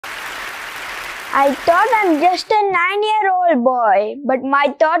I thought I'm just a 9-year-old boy, but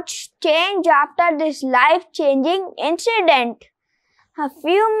my thoughts changed after this life-changing incident. A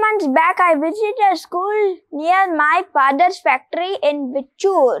few months back, I visited a school near my father's factory in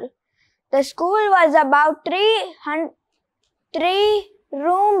Vichur. The school was about 3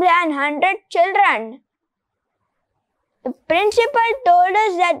 rooms and 100 children. The principal told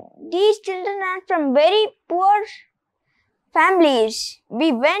us that these children are from very poor families.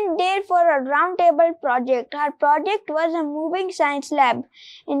 We went there for a roundtable project. Our project was a moving science lab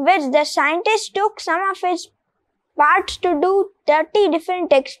in which the scientist took some of his parts to do 30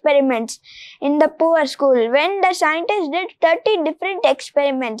 different experiments in the poor school. When the scientist did 30 different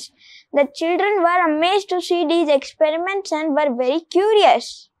experiments, the children were amazed to see these experiments and were very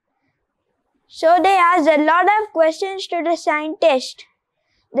curious. So they asked a lot of questions to the scientist.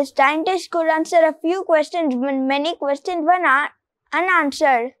 The scientist could answer a few questions, but many questions were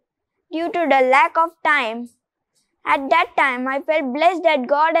unanswered due to the lack of time. At that time, I felt blessed that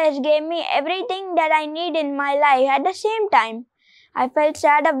God has given me everything that I need in my life. At the same time, I felt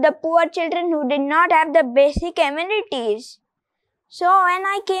sad of the poor children who did not have the basic amenities. So when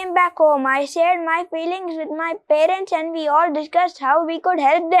I came back home, I shared my feelings with my parents and we all discussed how we could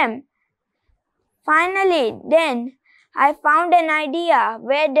help them. Finally, then, I found an idea.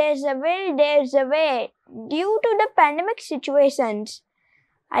 Where there's a will, there's a way. Due to the pandemic situations,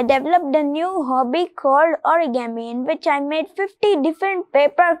 I developed a new hobby called origami, in which I made 50 different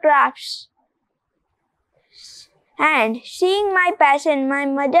paper crafts. And seeing my passion, my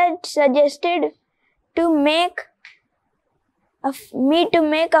mother suggested to make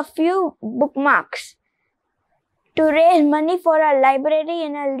a few bookmarks to raise money for a library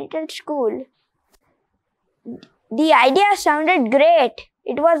in a little school. The idea sounded great.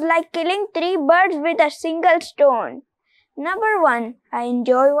 It was like killing 3 birds with a single stone. Number 1, I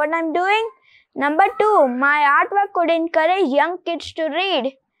enjoy what I'm doing. Number 2, my artwork could encourage young kids to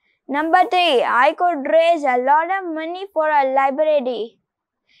read. Number 3, I could raise a lot of money for a library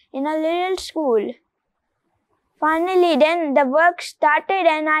in a little school. Finally, then the work started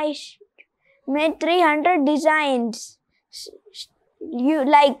and I made 300 designs.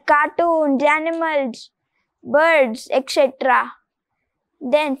 Like cartoons, animals, birds, etc.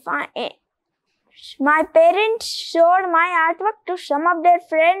 Then my parents showed my artwork to some of their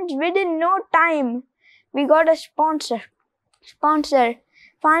friends within no time. We got a sponsor.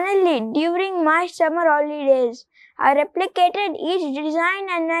 Finally, during my summer holidays, I replicated each design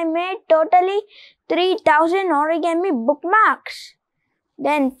and I made totally 3,000 origami bookmarks.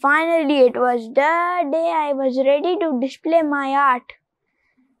 Then finally, it was the day I was ready to display my art.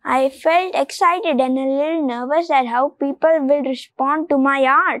 I felt excited and a little nervous at how people will respond to my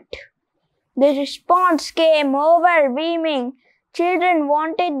art. The response came overwhelming. Children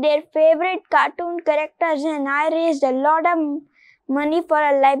wanted their favorite cartoon characters and I raised a lot of money for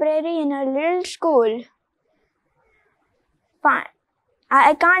a library in a little school.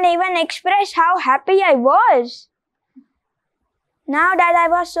 I can't even express how happy I was. Now that I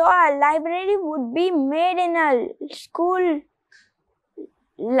was so, a library would be made in a school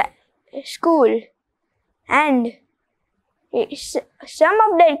and some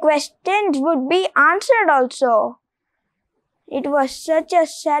of the questions would be answered also. It was such a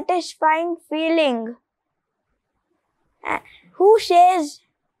satisfying feeling. Who says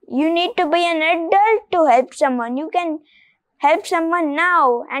you need to be an adult to help someone? You can help someone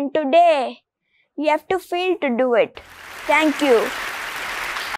now and today. You have to feel to do it. Thank you.